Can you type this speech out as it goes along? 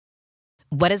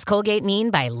What does Colgate mean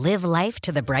by live life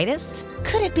to the brightest?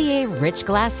 Could it be a rich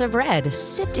glass of red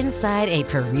sipped inside a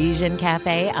Parisian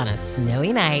cafe on a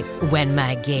snowy night when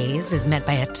my gaze is met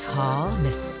by a tall,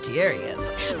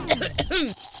 mysterious...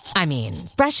 I mean,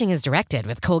 brushing is directed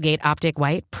with Colgate Optic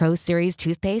White Pro Series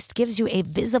toothpaste gives you a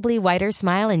visibly whiter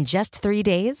smile in just 3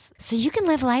 days, so you can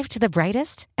live life to the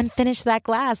brightest and finish that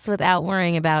glass without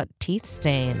worrying about teeth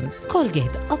stains.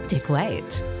 Colgate Optic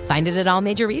White. Find it at all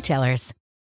major retailers.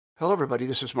 Hello, everybody.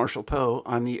 This is Marshall Poe.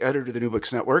 I'm the editor of the New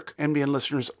Books Network. NBN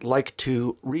listeners like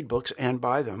to read books and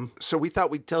buy them. So we thought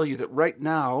we'd tell you that right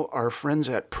now, our friends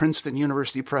at Princeton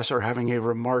University Press are having a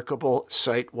remarkable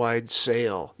site-wide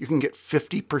sale. You can get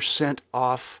 50%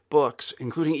 off books,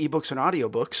 including ebooks and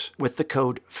audiobooks, with the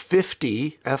code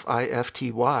 50,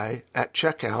 F-I-F-T-Y, at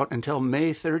checkout until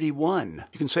May 31.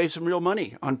 You can save some real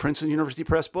money on Princeton University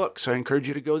Press books. I encourage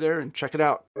you to go there and check it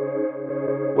out.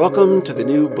 Welcome to the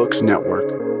New Books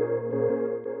Network.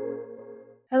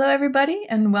 Hello, everybody,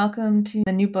 and welcome to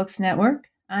the New Books Network.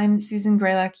 I'm Susan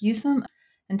Greylock-Yusum,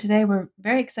 and today we're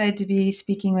very excited to be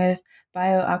speaking with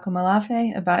Bayo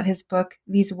Akomolafe about his book,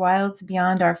 These Wilds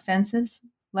Beyond Our Fences,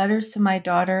 Letters to My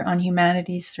Daughter on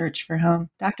Humanity's Search for Home.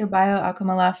 Dr. Bayo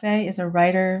Akomolafe is a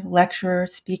writer, lecturer,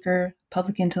 speaker,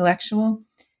 public intellectual.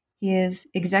 He is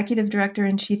executive director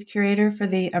and chief curator for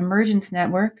the Emergence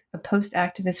Network, a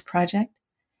post-activist project.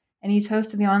 And he's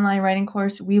host of the online writing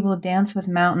course, We Will Dance with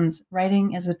Mountains,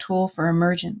 Writing as a Tool for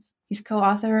Emergence. He's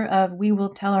co-author of We Will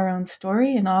Tell Our Own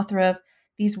Story and author of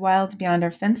These Wilds Beyond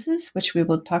Our Fences, which we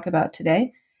will talk about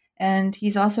today. And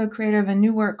he's also creator of a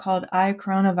new work called I,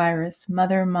 Coronavirus,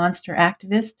 Mother Monster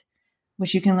Activist,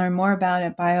 which you can learn more about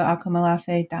at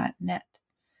bayoakomolafe.net.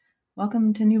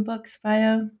 Welcome to New Books,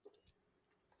 Bayo.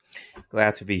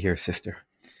 Glad to be here, sister.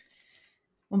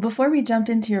 Well, before we jump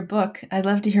into your book, I'd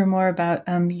love to hear more about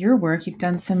your work. You've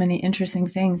done so many interesting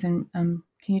things, and can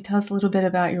you tell us a little bit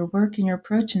about your work and your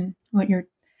approach and what your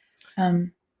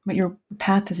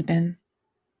path has been?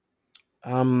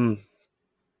 Well,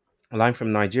 I'm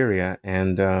from Nigeria,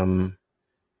 and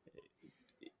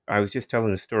I was just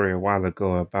telling a story a while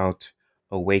ago about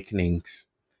awakenings,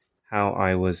 how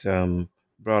I was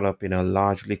brought up in a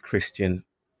largely Christian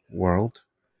world.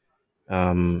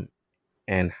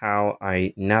 And how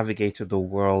I navigated the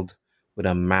world with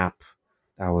a map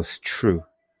that was true,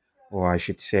 or I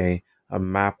should say, a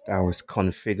map that was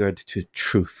configured to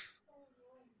truth,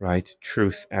 right?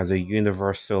 Truth as a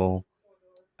universal,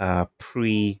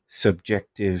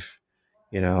 pre-subjective,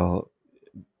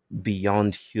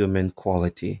 beyond human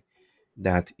quality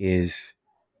that is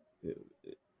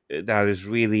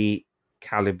really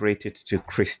calibrated to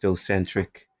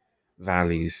Christocentric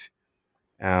values.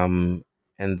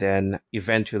 And then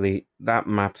eventually that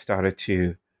map started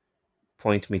to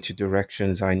point me to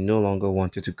directions I no longer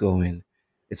wanted to go in.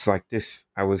 It's like this,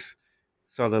 I was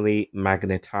suddenly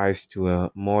magnetized to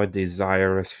a more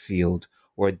desirous field,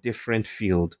 or a different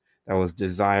field that was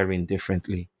desiring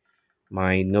differently.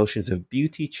 My notions of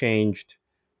beauty changed,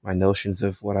 my notions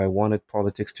of what I wanted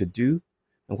politics to do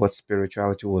and what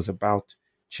spirituality was about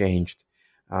changed.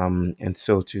 And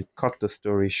so, to cut the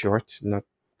story short, not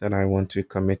that I want to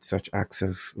commit such acts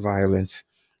of violence,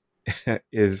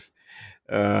 is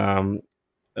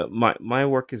my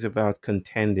work is about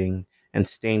contending and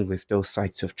staying with those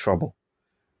sites of trouble.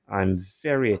 I'm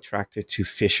very attracted to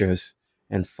fissures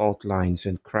and fault lines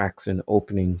and cracks and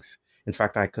openings. In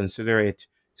fact, I consider it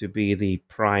to be the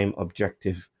prime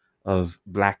objective of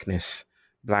blackness.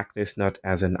 Blackness not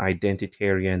as an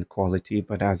identitarian quality,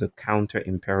 but as a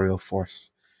counter-imperial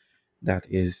force that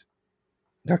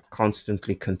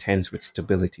constantly contends with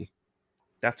stability.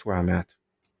 That's where I'm at.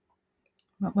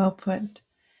 Well put.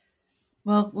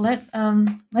 Well,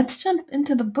 let's jump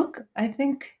into the book. I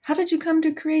think, how did you come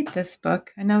to create this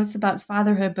book? I know it's about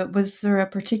fatherhood, but was there a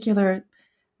particular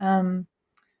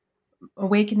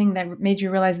awakening that made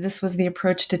you realize this was the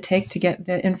approach to take to get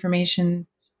the information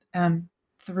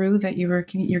through that you're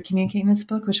communicating this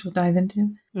book, which we'll dive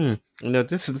into?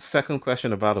 This is the second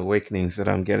question about awakenings that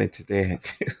I'm getting today.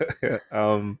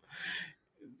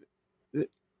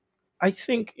 I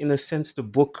think, in a sense, the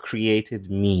book created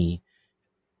me.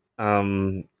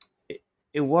 It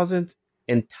wasn't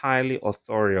entirely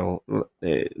authorial,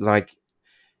 like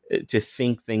to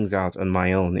think things out on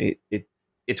my own.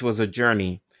 It was a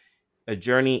journey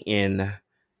in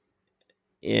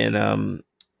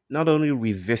not only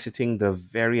revisiting the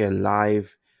very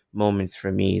alive moments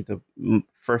for me, the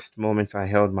first moments I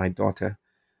held my daughter,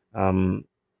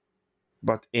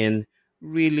 but in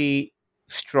really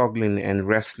struggling and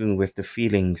wrestling with the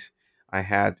feelings I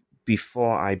had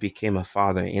before I became a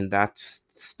father, in that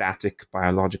static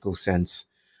biological sense.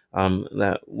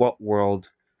 That what world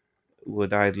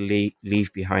would I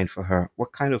leave behind for her?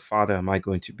 What kind of father am I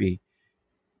going to be?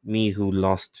 Me who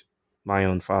lost my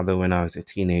own father when I was a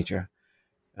teenager.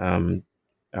 Um,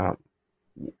 uh,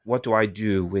 what do I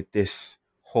do with this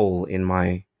hole in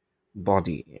my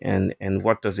body, and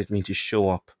what does it mean to show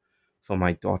up for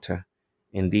my daughter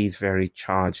in these very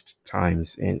charged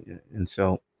times? And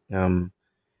so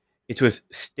it was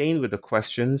stained with the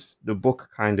questions. The book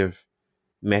kind of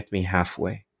met me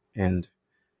halfway and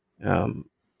um,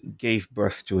 gave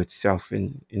birth to itself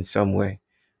in some way,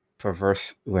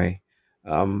 perverse way.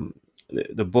 Um,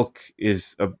 the book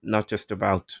is not just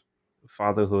about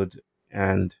fatherhood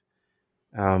and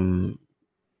um,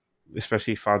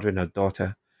 especially fathering a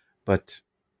daughter, but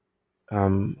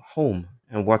home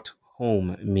and what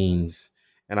home means.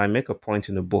 And I make a point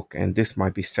in the book, and this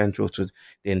might be central to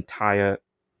the entire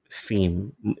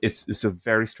theme. It's a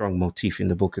very strong motif in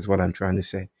the book, is what I'm trying to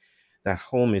say. That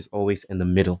home is always in the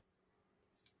middle.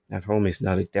 That home is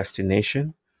not a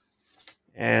destination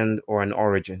and or an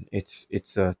origin. It's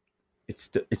the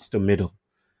middle.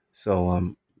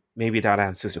 So maybe that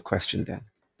answers the question then.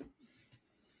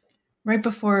 Right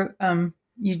before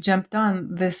you jumped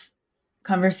on this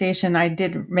conversation, I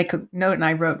did make a note and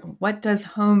I wrote, "What does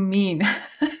home mean?"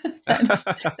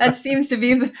 That seems to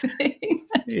be the thing.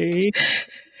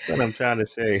 That's what I'm trying to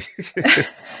say.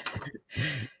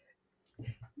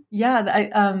 Yeah,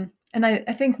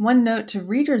 I think one note to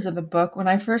readers of the book, when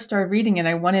I first started reading it,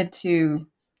 I wanted to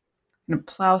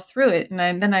plow through it,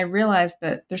 and then I realized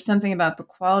that there's something about the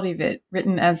quality of it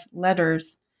written as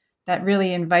letters that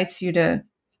really invites you to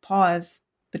pause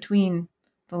between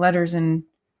the letters and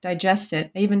digest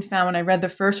it. I even found when I read the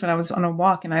first one, I was on a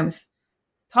walk and I was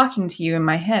talking to you in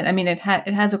my head. I mean, it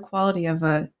has a quality of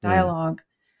a dialogue.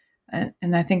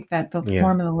 And I think that the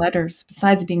form of the letters,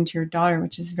 besides being to your daughter,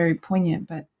 which is very poignant,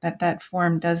 but that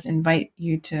form does invite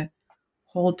you to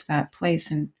hold that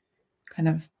place and kind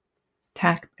of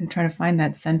tack and try to find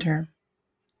that center,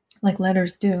 like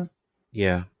letters do.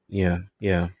 Yeah.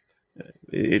 It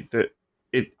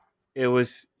it it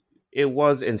was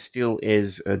and still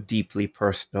is a deeply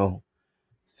personal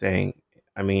thing.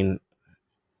 I mean,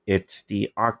 it's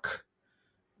the arc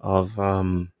of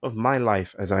my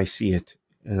life as I see it.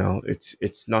 You know,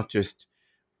 it's not just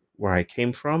where I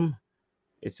came from.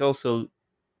 It's also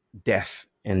death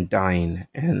and dying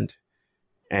and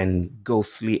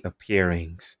ghostly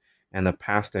appearings and a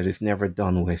past that is never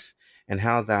done with, and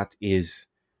how that is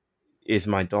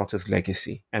my daughter's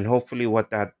legacy, and hopefully what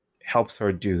that helps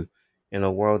her do in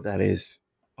a world that is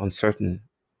uncertain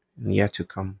and yet to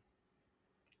come.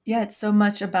 Yeah, it's so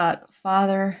much about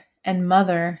father and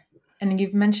mother. And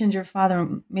you've mentioned your father.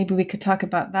 Maybe we could talk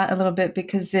about that a little bit,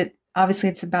 because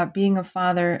it's about being a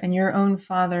father, and your own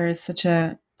father is such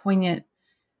a poignant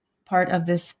part of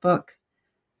this book.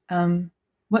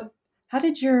 What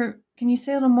can you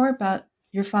say a little more about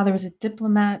your father? Was a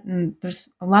diplomat, and there's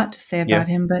a lot to say Yeah. about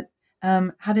him, but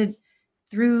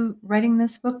through writing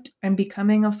this book and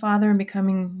becoming a father and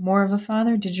becoming more of a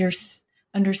father, did your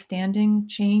understanding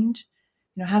change?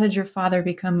 How did your father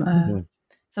become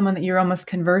someone that you're almost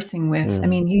conversing with? I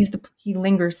mean, he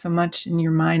lingers so much in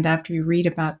your mind after you read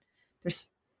about.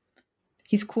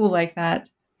 He's cool like that.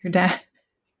 Your dad.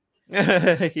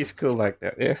 He's cool like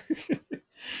that. Yeah.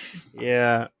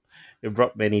 Yeah. It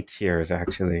brought many tears,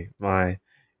 actually.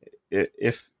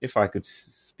 If I could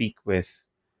speak with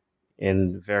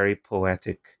in very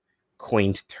poetic,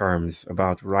 quaint terms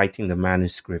about writing the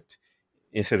manuscript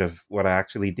instead of what I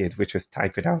actually did, which was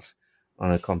type it out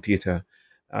on a computer,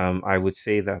 I would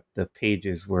say that the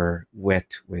pages were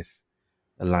wet with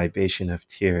a libation of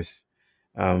tears.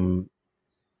 Um,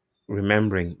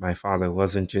 Remembering my father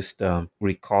wasn't just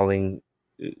recalling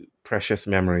precious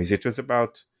memories. It was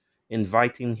about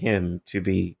inviting him to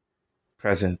be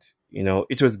present. You know,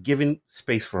 it was giving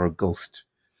space for a ghost,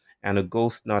 and a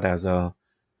ghost not as a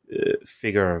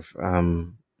figure of,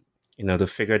 the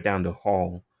figure down the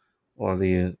hall or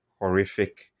the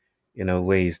horrific,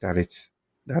 ways that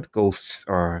ghosts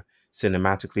are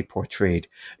cinematically portrayed.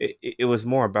 It was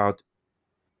more about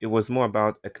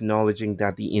acknowledging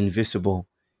that the invisible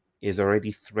is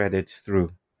already threaded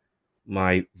through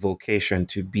my vocation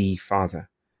to be father,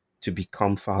 to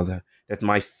become father, that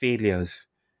my failures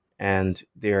and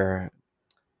their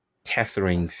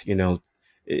tetherings,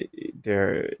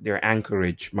 their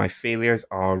anchorage, my failures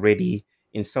are already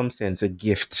in some sense a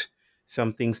gift,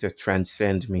 some things that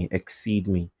transcend me, exceed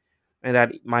me, and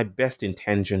that my best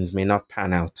intentions may not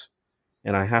pan out.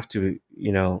 And I have to,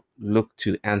 look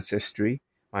to ancestry,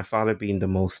 my father being the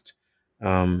most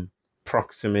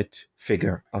proximate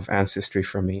figure of ancestry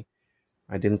for me.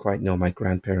 I didn't quite know my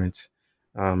grandparents,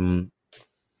 um,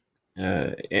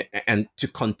 and to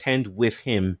contend with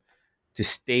him, to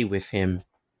stay with him,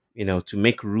 to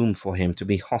make room for him, to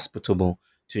be hospitable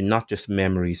to not just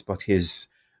memories, but his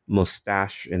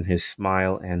mustache and his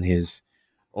smile and his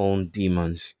own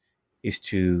demons, is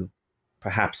to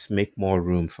perhaps make more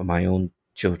room for my own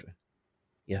children.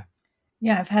 Yeah.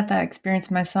 Yeah, I've had that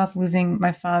experience myself, losing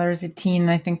my father as a teen.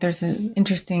 I think there's the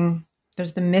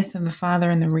myth of the father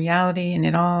and the reality, and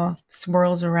it all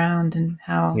swirls around and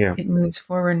how Yeah. it moves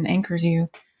forward and anchors you.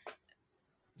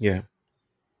 Yeah.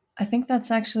 I think that's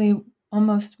actually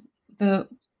almost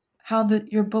how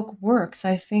your book works.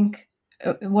 I think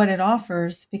what it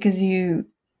offers, because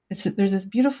there's this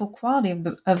beautiful quality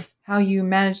of how you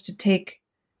manage to take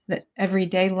the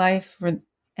everyday life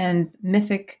and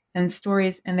mythic and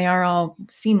stories, and they are all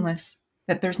seamless.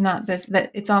 That there's not this,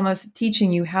 that it's almost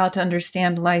teaching you how to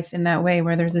understand life in that way,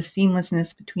 where there's a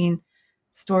seamlessness between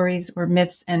stories or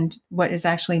myths and what is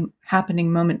actually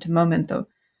happening moment to moment. The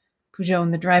Peugeot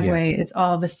in the driveway is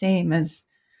all the same as,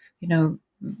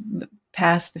 the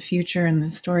past, the future, and the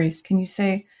stories. Can you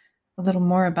say a little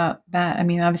more about that? I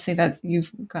mean, obviously that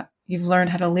you've learned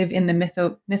how to live in the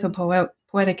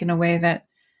mythopoetic in a way that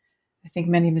I think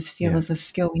many of us feel is a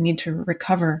skill we need to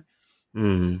recover.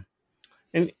 Mm.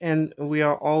 And we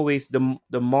are always, the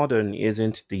modern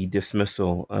isn't the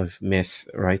dismissal of myth,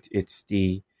 right? It's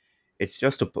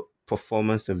just a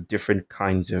performance of different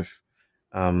kinds of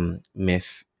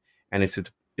myth, and it's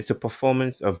a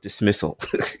performance of dismissal,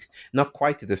 not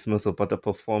quite a dismissal, but a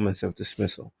performance of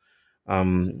dismissal,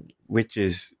 which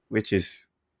is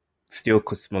still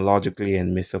cosmologically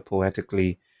and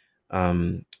mythopoetically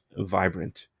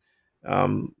vibrant.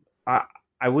 Um, I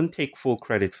I wouldn't take full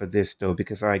credit for this though,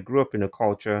 because I grew up in a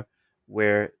culture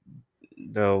where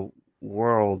the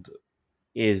world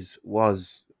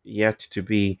was yet to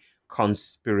be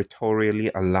conspiratorially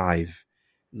alive,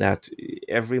 that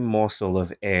every morsel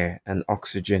of air and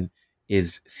oxygen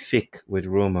is thick with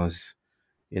rumors.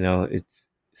 It's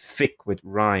thick with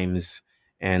rhymes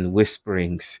and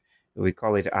whisperings. We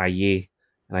call it aye,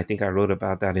 and I think I wrote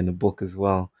about that in the book as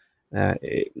well.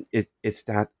 It's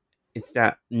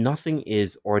that nothing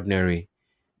is ordinary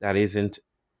that isn't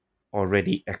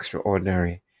already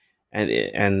extraordinary,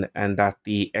 and that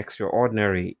the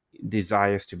extraordinary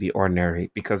desires to be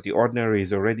ordinary, because the ordinary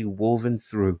is already woven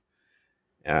through,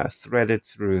 threaded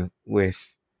through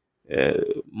with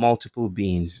multiple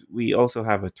beings. We also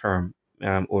have a term,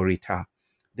 orita.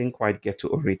 Didn't quite get to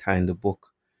orita in the book.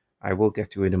 I will get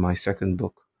to it in my second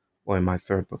book, or in my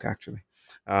third book actually.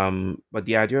 But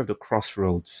the idea of the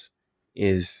crossroads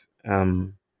is,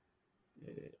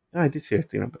 I did say a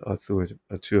thing or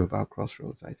two about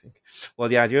crossroads, I think. Well,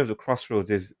 the idea of the crossroads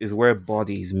is where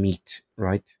bodies meet,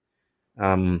 right?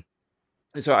 Um,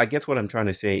 so I guess what I'm trying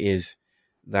to say is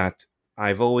that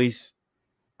I've always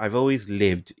I've always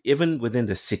lived, even within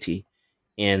the city,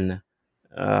 in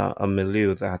a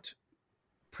milieu that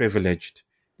privileged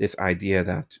this idea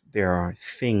that there are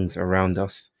things around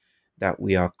us, that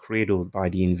we are cradled by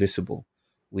the invisible.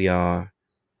 We are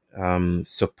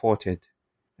supported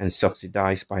and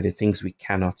subsidized by the things we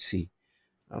cannot see.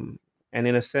 Um, and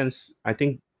in a sense, I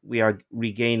think we are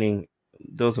regaining,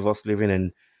 those of us living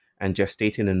in and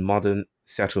gestating in modern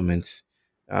settlements,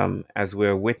 as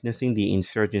we're witnessing the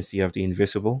insurgency of the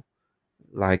invisible,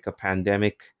 like a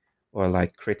pandemic or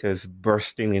like critters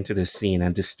bursting into the scene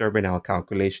and disturbing our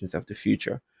calculations of the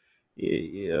future.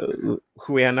 We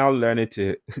are now learning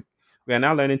to we are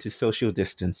now learning to social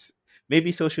distance.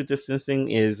 Maybe social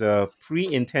distancing is a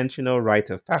pre-intentional rite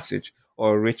of passage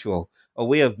or a ritual, a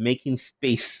way of making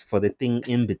space for the thing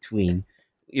in between,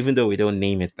 even though we don't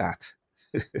name it that.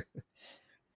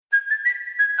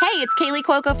 Hey, it's Kaylee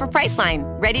Cuoco for Priceline.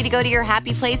 Ready to go to your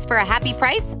happy place for a happy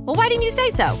price? Well, why didn't you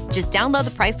say so? Just download the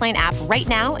Priceline app right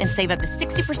now and save up to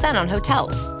 60% on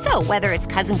hotels. So whether it's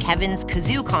Cousin Kevin's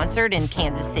Kazoo concert in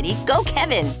Kansas City, go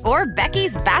Kevin, or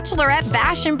Becky's Bachelorette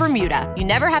Bash in Bermuda, you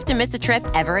never have to miss a trip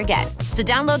ever again. So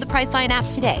download the Priceline app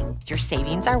today. Your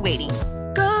savings are waiting.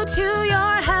 Go to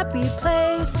your happy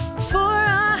place for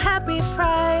a happy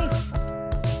price.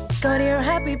 Go to your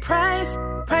happy price,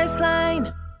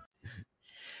 Priceline.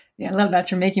 Yeah, I love that.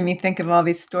 You're making me think of all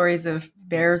these stories of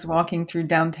bears walking through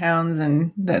downtowns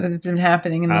and that have been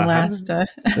happening in the last.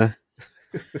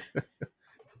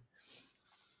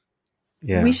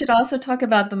 Yeah. We should also talk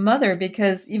about the mother,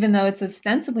 because even though it's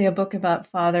ostensibly a book about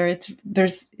father,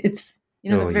 the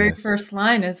very first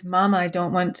line is, "Mama, I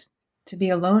don't want to be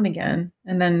alone again,"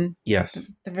 and then yes,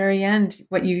 the very end,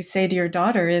 what you say to your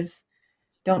daughter is,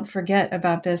 "Don't forget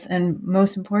about this, and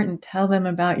most important, tell them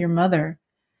about your mother."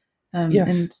 Yes.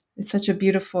 And it's such a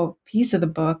beautiful piece of the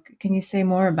book. Can you say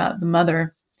more about the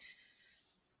mother?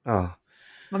 Oh.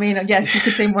 I mean, yes, you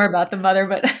could say more about the mother,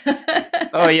 but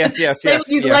Oh, yes, say what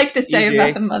you'd like to say about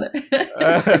EJ. the mother.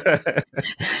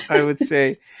 I would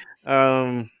say,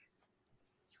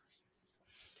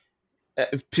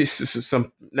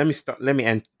 let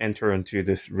me enter into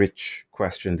this rich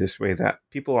question this way, that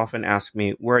people often ask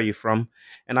me, where are you from?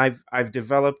 And I've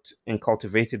developed and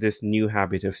cultivated this new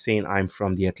habit of saying I'm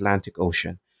from the Atlantic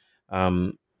Ocean.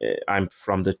 I'm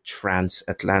from the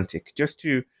transatlantic, just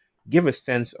to give a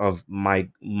sense of my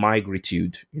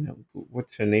migritude.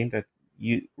 What's her name that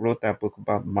you wrote that book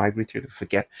about migritude?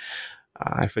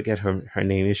 I forget her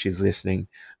name if she's listening.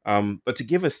 But to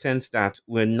give a sense that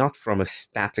we're not from a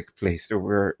static place, that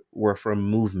we're from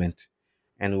movement,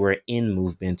 and we're in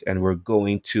movement, and we're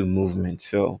going to movement.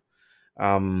 So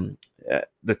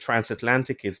the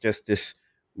transatlantic is just this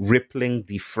rippling,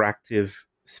 diffractive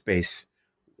space.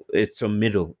 It's a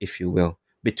middle, if you will,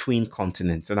 between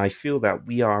continents. And I feel that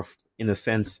we are, in a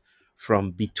sense,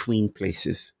 from between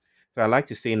places. So I like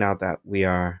to say now that we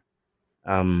are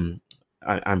I'm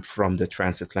from the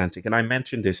transatlantic, and I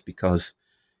mention this because,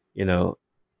 you know,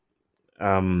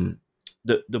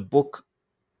 the book,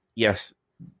 yes,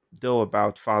 though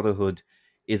about fatherhood,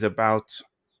 is about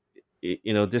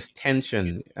this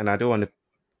tension, and I don't want to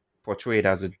portray it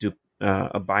as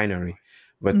a binary,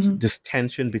 but this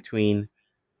tension between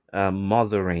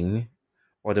mothering,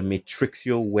 or the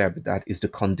matrixial web that is the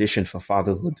condition for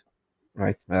fatherhood,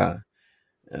 right? Uh,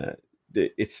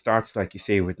 it starts, like you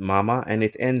say, with mama, and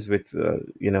it ends with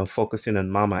focusing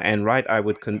on mama. And right, I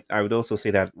would also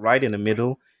say that right in the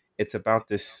middle, it's about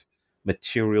this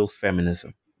material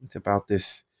feminism. It's about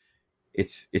this.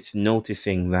 It's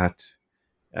noticing that,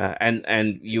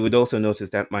 and you would also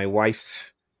notice that my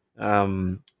wife's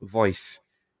voice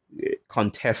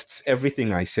contests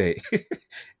everything I say.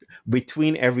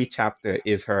 Between every chapter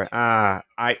is her eye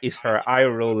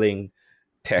rolling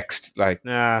text, like,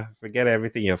 nah, forget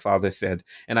everything your father said.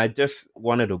 And I just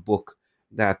wanted a book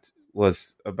that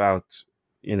was about,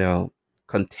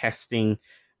 contesting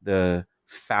the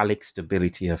phallic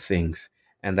stability of things,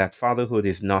 and that fatherhood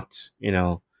is not,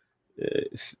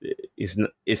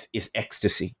 is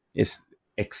ecstasy, is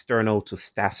external to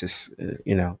stasis,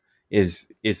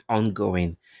 is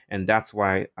ongoing. And that's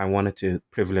why I wanted to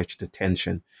privilege the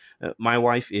tension. My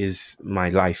wife is my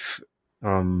life.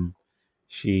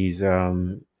 She's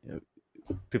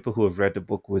people who have read the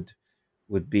book would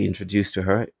be introduced to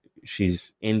her.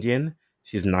 She's Indian,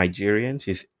 she's Nigerian,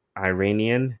 she's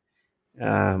Iranian,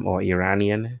 or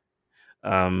Iranian,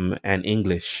 and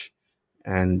English.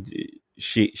 And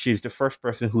she's the first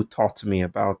person who taught me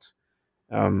about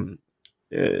um,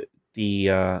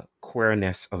 the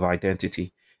queerness of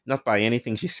identity, not by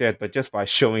anything she said, but just by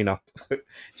showing up.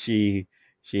 she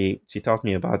she taught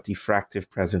me about diffractive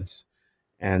presence,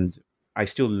 and I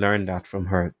still learn that from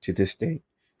her to this day.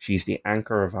 She's the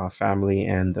anchor of our family,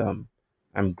 and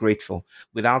I'm grateful.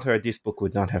 Without her, this book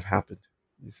would not have happened.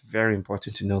 It's very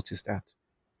important to notice that.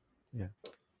 Yeah.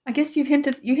 I guess you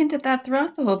hinted that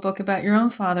throughout the whole book about your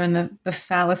own father and the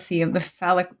fallacy of the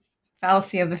phallic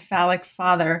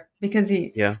father, because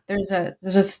there's a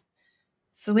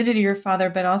solidity to your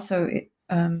father, but also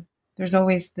there's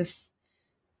always this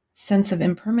sense of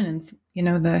impermanence.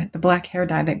 The black hair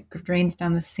dye that drains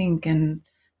down the sink, and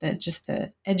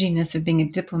the edginess of being a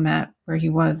diplomat where he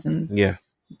was, and the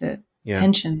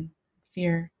tension,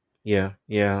 fear. Yeah.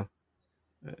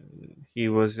 He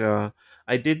was. I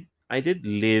did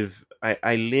live.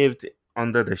 I lived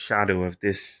under the shadow of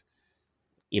this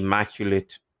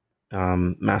immaculate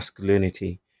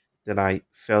masculinity that I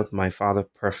felt my father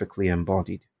perfectly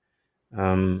embodied.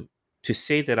 To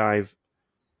say that I've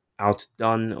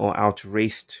outdone or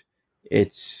outraced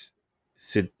its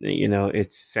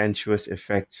its sensuous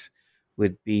effects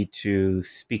would be to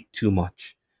speak too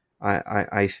much.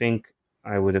 I think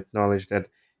I would acknowledge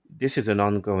that this is an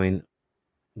ongoing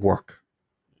work.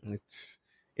 It's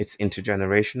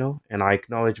intergenerational, and I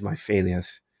acknowledge my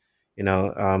failures.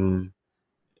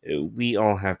 We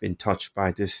all have been touched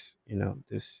by this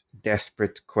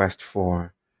desperate quest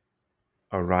for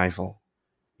arrival.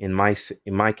 In my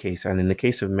case, and in the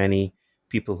case of many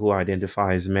people who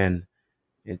identify as men,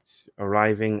 it's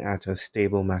arriving at a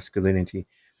stable masculinity,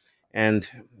 and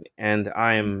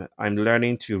I'm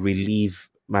learning to relieve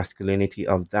masculinity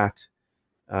of that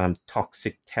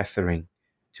toxic tethering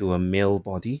to a male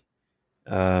body,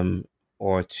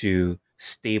 or to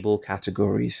stable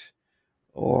categories,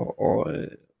 or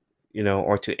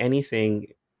to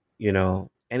anything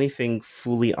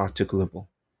fully articulable.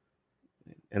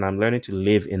 And I'm learning to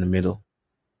live in the middle.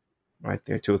 right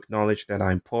there, to acknowledge that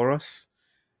I'm porous,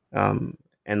 and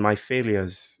my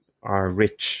failures are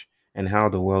rich, and how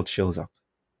the world shows up.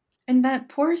 And that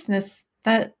porousness,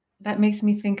 that makes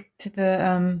me think to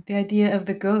the idea of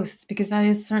the ghosts, because that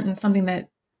is certainly something that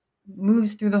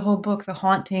moves through the whole book, the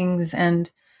hauntings and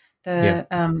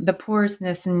the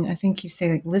porousness. And I think you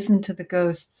say, like, listen to the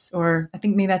ghosts, or I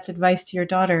think maybe that's advice to your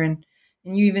daughter, and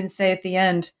you even say at the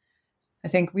end, I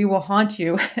think, we will haunt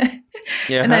you.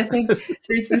 Yeah. And I think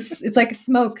there's this, it's like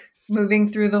smoke moving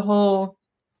through the whole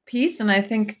piece. And I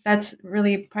think that's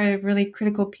really probably a really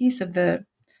critical piece of that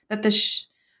the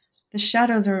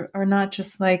shadows are not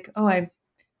just like,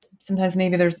 sometimes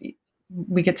maybe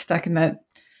we get stuck in that,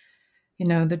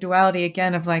 the duality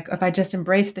again of like, if I just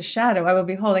embrace the shadow, I will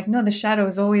be whole. Like, no, the shadow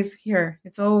is always here.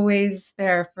 It's always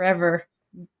there forever,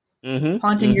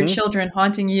 haunting your children,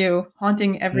 haunting you,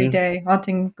 haunting every day,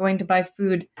 haunting going to buy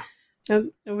food.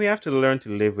 And we have to learn to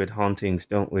live with hauntings,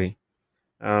 don't we?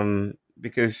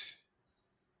 Because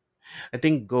I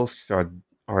think ghosts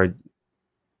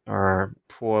are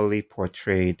poorly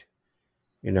portrayed.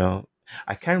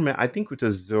 I can't remember. I think it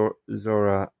was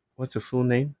Zora. What's her full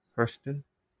name? Hurston.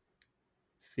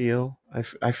 Theo.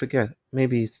 I forget.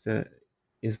 Maybe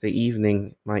it's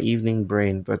my evening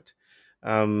brain. But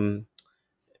um,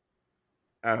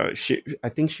 I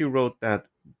think she wrote that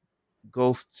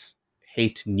ghosts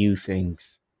hate new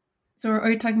things. So are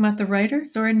you talking about the writer,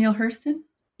 Zora Neale Hurston?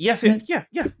 Yes, yeah.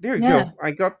 There you go.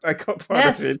 I got part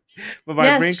of it, but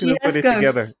my brain couldn't put it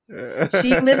together.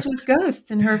 She lives with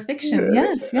ghosts in her fiction.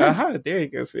 Yes. There you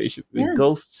go. So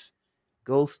Yes.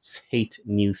 Ghosts hate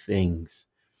new things,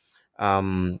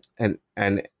 and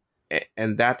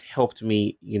that helped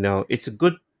me. It's a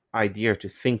good idea to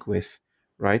think with,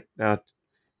 right? That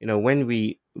when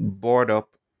we board up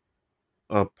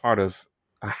a part of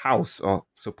a house or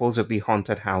supposedly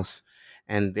haunted house,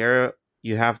 and there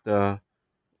you have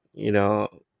you know,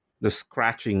 the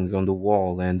scratchings on the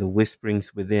wall and the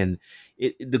whisperings within.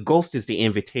 The ghost is the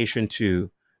invitation to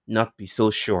not be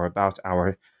so sure about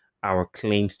our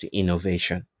claims to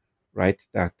innovation, right?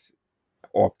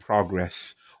 Or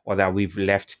progress, or that we've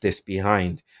left this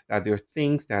behind. That there are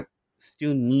things that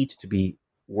still need to be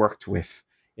worked with,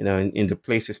 in the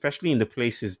place, especially in the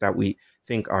places that we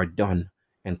think are done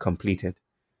and completed.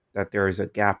 That there is a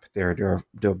gap there.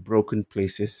 There are broken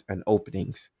places and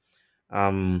openings.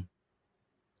 Um,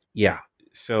 yeah.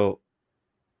 So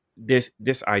this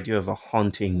idea of a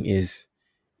haunting is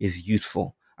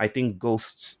useful. I think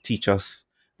ghosts teach us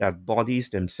that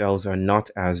bodies themselves are not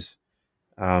as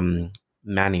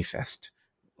manifest,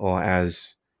 or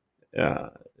as uh,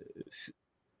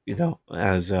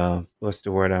 as what's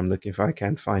the word I'm looking for? I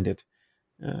can't find it.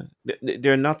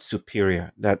 They're not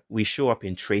superior. That we show up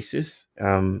in traces,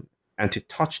 and to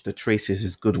touch the traces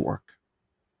is good work.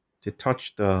 To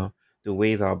touch the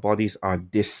way that our bodies are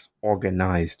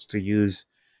disorganized, to use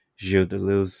Gilles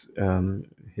Deleuze,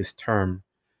 his term,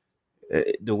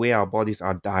 the way our bodies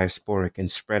are diasporic and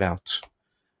spread out.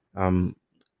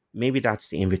 Maybe that's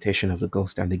the invitation of the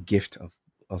ghost and the gift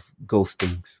of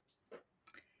ghostings.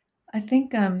 I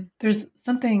think there's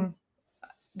something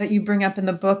that you bring up in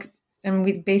the book, and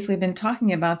we've basically been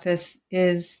talking about this,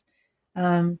 is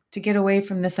to get away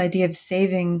from this idea of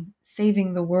saving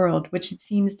the world, which it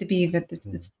seems to be that this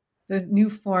the new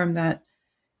form that,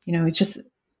 it's just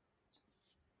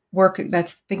work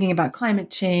that's thinking about climate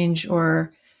change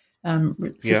or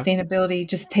sustainability,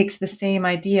 just takes the same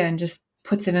idea and just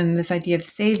puts it in this idea of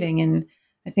saving. And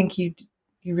I think you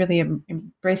really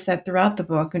embrace that throughout the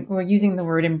book, and we're using the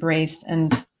word embrace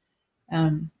and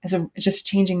just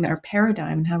changing our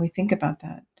paradigm and how we think about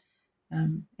that.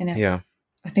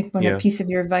 I think a piece of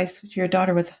your advice to your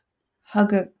daughter was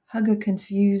hug a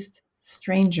confused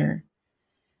stranger.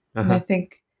 And I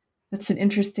think that's an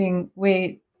interesting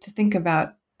way to think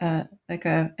about like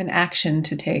an action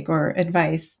to take or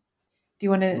advice. Do you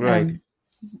want to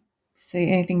say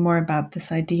anything more about this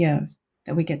idea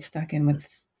that we get stuck in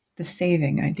with the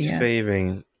saving idea?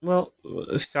 Saving. Well,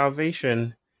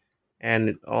 salvation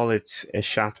and all its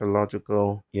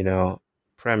eschatological,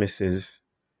 premises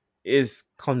is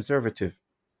conservative.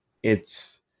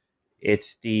 It's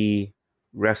the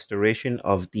restoration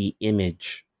of the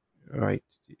image, right?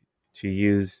 To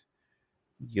use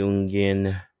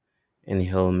Jungian and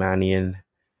Hillmanian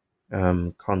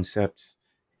concepts,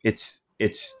 it's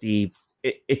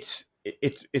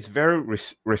very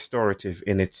restorative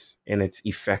in its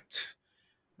effects.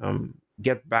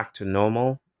 Get back to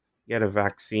normal, get a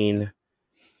vaccine,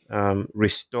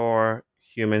 restore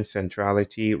human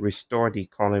centrality, restore the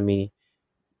economy,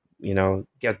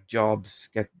 get jobs,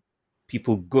 get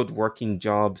people good working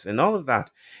jobs, and all of that.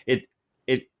 It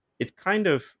kind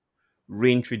of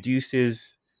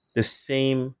reintroduces the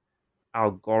same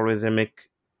algorithmic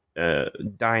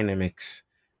dynamics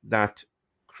that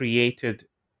created,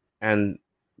 and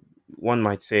one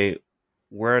might say,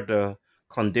 were the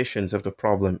conditions of the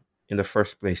problem in the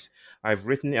first place. I've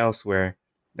written elsewhere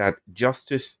that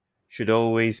justice should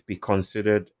always be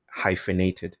considered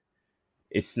hyphenated.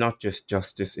 It's not just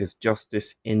justice, it's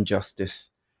justice,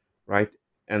 injustice, right?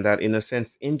 And that in a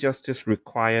sense, injustice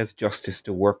requires justice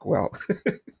to work well.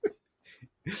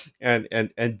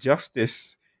 And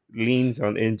justice leans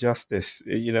on injustice.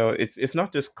 It's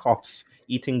not just cops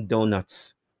eating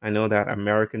donuts. I know that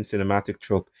American cinematic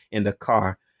trope in the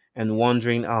car and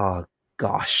wondering, oh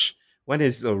gosh, when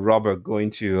is a robber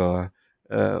going to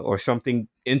or something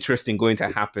interesting going to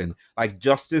happen? Like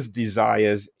justice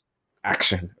desires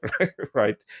action,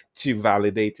 right, to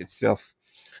validate itself.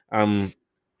 And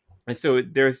so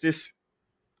there's this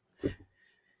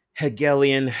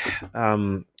Hegelian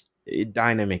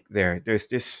dynamic there. There's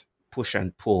this push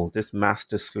and pull, this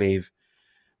master slave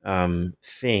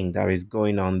thing that is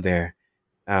going on there,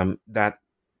 that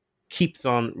keeps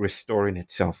on restoring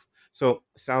itself. So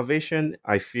salvation,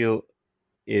 I feel,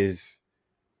 is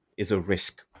a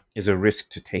risk,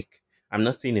 to take. I'm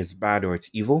not saying it's bad or it's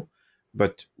evil,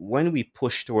 but when we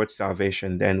push towards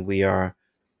salvation, then we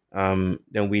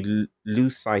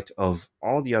lose sight of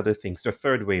all the other things. The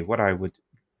third way, what I would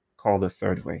call the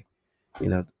third way,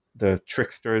 the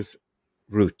trickster's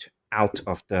route out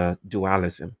of the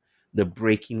dualism, the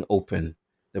breaking open,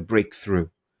 the breakthrough.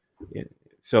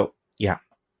 So, yeah,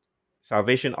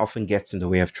 salvation often gets in the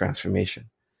way of transformation,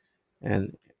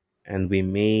 and we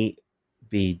may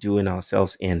be doing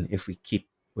ourselves in if we keep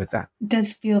with that. It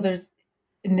does feel there's,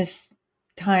 in this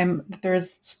time,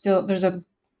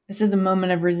 this is a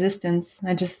moment of resistance.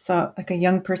 I just saw, like, a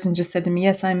young person just said to me,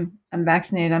 yes, I'm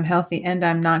vaccinated, I'm healthy, and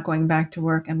I'm not going back to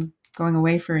work. I'm going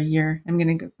away for a year. I'm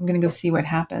gonna go see what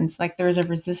happens. Like, there is a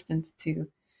resistance to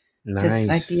this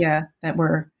idea that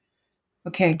we're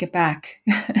okay, get back.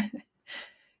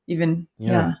 Even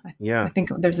I think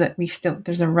there's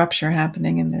a rupture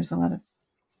happening, and there's a lot of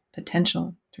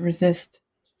potential to resist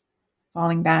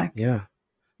falling back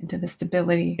into the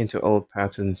stability, into old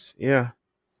patterns. And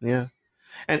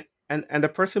the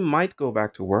person might go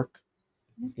back to work,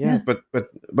 but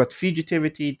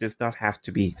fugitivity does not have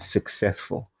to be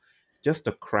successful. Just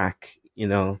a crack,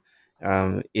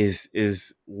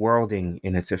 is worlding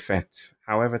in its effects,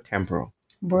 however temporal.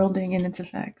 Worlding in its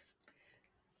effects.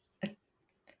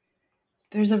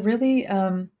 There's a really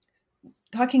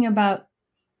talking about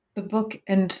the book,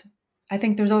 and I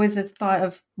think there's always a thought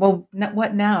of, well,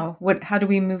 what now? How do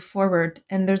we move forward?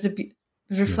 And there's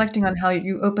reflecting on how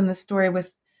you open the story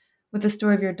with the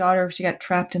story of your daughter. She got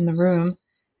trapped in the room,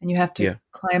 and you have to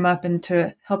climb up and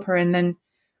to help her. And then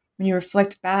when you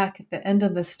reflect back at the end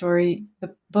of the story,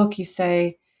 the book, you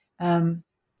say,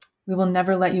 we will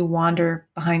never let you wander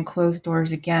behind closed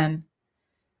doors again.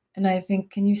 And I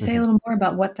think, can you say a little more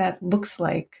about what that looks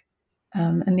like,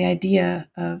 and the idea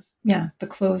of, the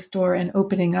closed door and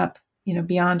opening up,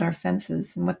 beyond our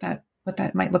fences, and what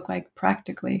that might look like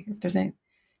practically, if there's any,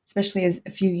 especially as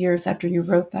a few years after you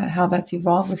wrote that, how that's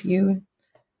evolved with you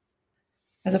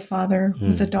as a father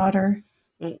with a daughter.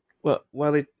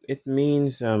 Well, it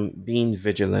means being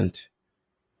vigilant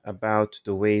about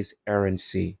the ways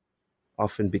errancy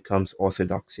often becomes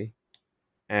orthodoxy,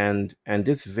 and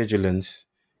this vigilance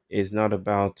is not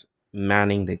about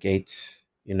manning the gates,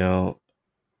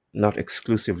 not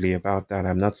exclusively about that.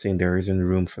 I'm not saying there isn't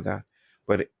room for that,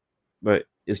 but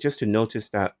it's just to notice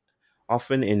that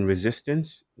often in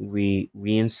resistance, we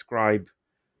reinscribe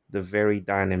the very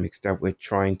dynamics that we're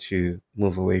trying to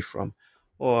move away from.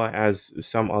 Or as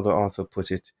some other author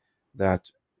put it, that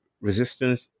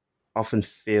resistance often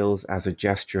fails as a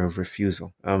gesture of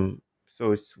refusal.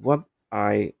 So it's what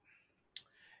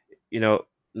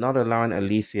not allowing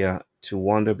Alethea to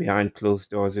wander behind closed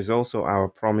doors is also our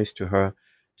promise to her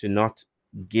to not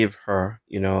give her,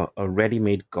 a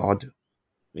ready-made God,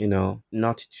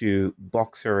 not to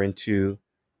box her into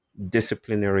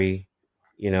disciplinary,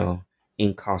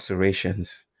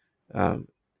 incarcerations,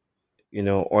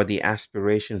 or the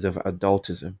aspirations of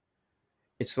adultism.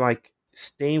 It's like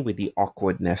staying with the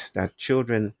awkwardness that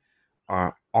children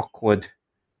are awkward,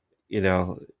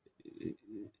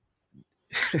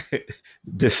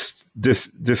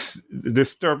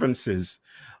 disturbances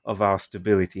of our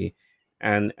stability,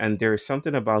 and there is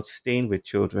something about staying with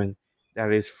children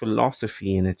that is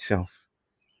philosophy in itself.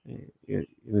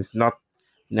 It's not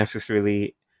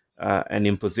necessarily an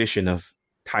imposition of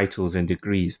titles and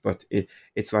degrees, but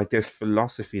it's like there's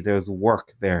philosophy, there's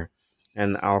work there,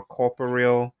 and our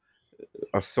corporeal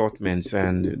assortments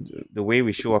and the way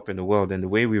we show up in the world and the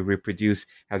way we reproduce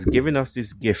has given us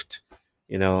this gift,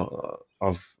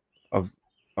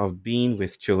 of being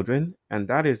with children, and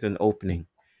that is an opening.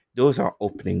 Those are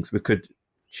openings. We could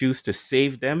choose to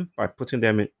save them by putting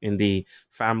them in the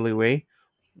family way,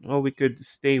 or we could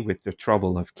stay with the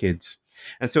trouble of kids.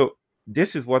 And so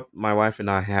this is what my wife and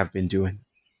I have been doing.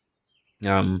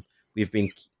 Um, we've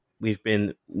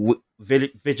been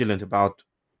vigilant about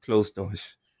closed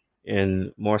doors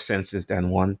in more senses than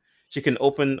one. She can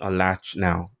open a latch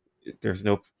now. There's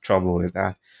no trouble with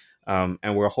that.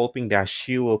 And we're hoping that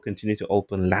she will continue to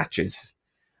open latches,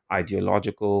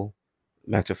 ideological,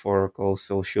 metaphorical,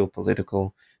 social,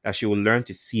 political, that she will learn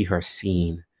to see her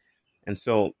seen. And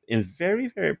so, in very,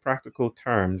 very practical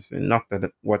terms, and not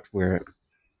that what we're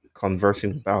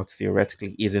conversing about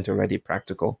theoretically isn't already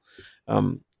practical,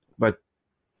 um, but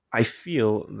I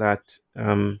feel that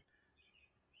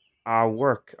our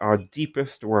work, our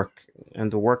deepest work,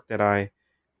 and the work that I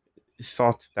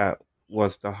thought that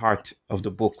was the heart of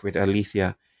the book with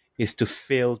Alethea, is to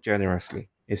fail generously,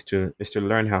 is to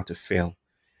learn how to fail,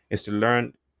 is to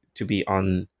learn to be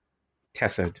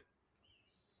untethered,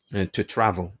 to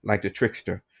travel like the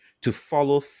trickster, to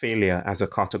follow failure as a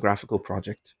cartographical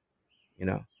project, you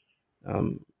know,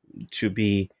 um, to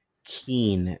be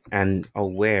keen and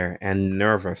aware and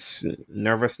nervous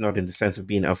not in the sense of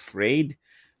being afraid,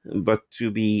 but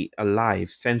to be alive,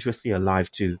 sensuously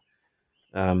alive to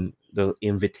the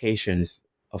invitations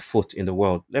afoot in the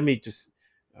world.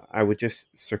 I would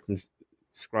just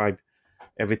circumscribe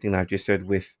everything I just said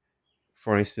with,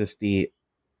 for instance, the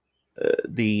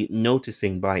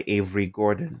noticing by Avery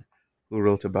Gordon, who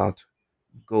wrote about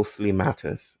ghostly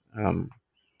matters.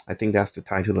 I think that's the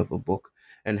title of a book,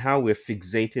 and how we're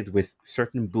fixated with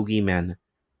certain boogeymen,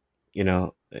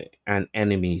 and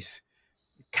enemies,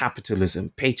 capitalism,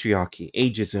 patriarchy,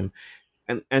 ageism,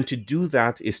 and to do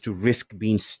that is to risk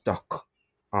being stuck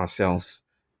ourselves.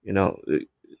 You know,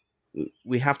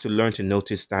 we have to learn to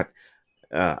notice that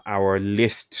our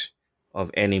list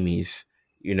of enemies,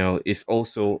 is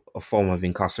also a form of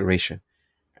incarceration.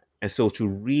 And so to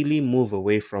really move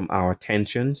away from our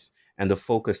tensions and the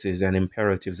focuses and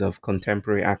imperatives of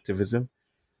contemporary activism,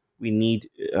 we need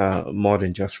more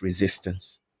than just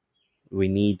resistance. We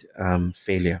need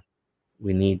failure.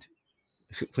 We need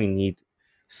we need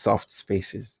soft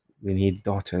spaces. We need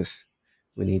daughters.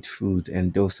 We need food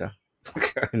and dosa.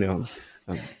 I know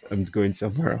I'm going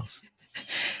somewhere else.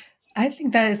 I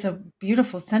think that is a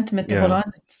beautiful sentiment to hold on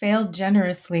to. Fail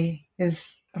generously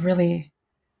is a really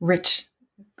rich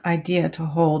idea to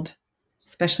hold,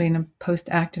 especially in a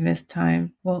post-activist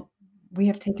time. Well, we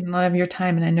have taken a lot of your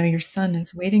time, and I know your son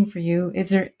is waiting for you. Is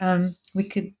there? We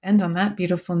could end on that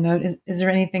beautiful note. Is there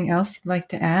anything else you'd like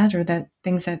to add, or that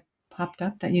things that popped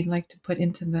up that you'd like to put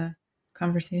into the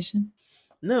conversation?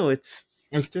 No, it's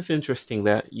just interesting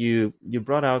that you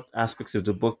brought out aspects of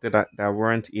the book that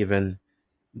weren't even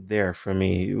there for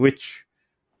me, which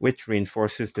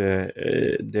reinforces the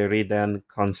Derridan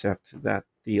concept that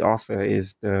the author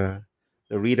is the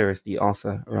reader is the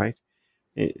author, right?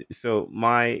 So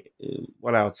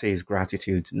what I would say is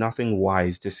gratitude. Nothing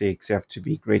wise to say except to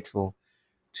be grateful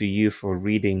to you for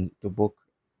reading the book,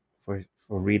 for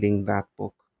reading that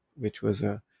book, which was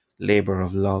a labor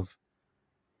of love.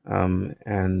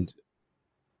 And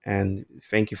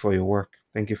thank you for your work.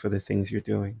 Thank you for the things you're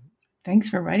doing. Thanks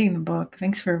for writing the book.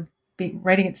 Thanks for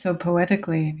writing it so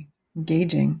poetically and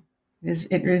engaging.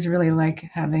 It is really like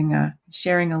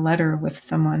sharing a letter with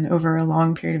someone over a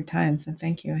long period of time. So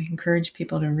thank you. I encourage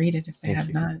people to read it if they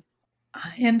have not.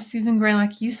 I am Susan Greylock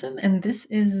Yusum, and this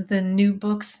is the New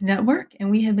Books Network. And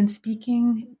we have been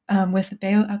speaking with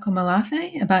Bayo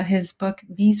Akomolafe about his book,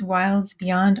 These Wilds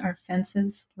Beyond Our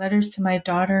Fences, Letters to My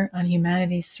Daughter on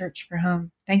Humanity's Search for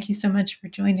Home. Thank you so much for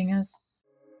joining us.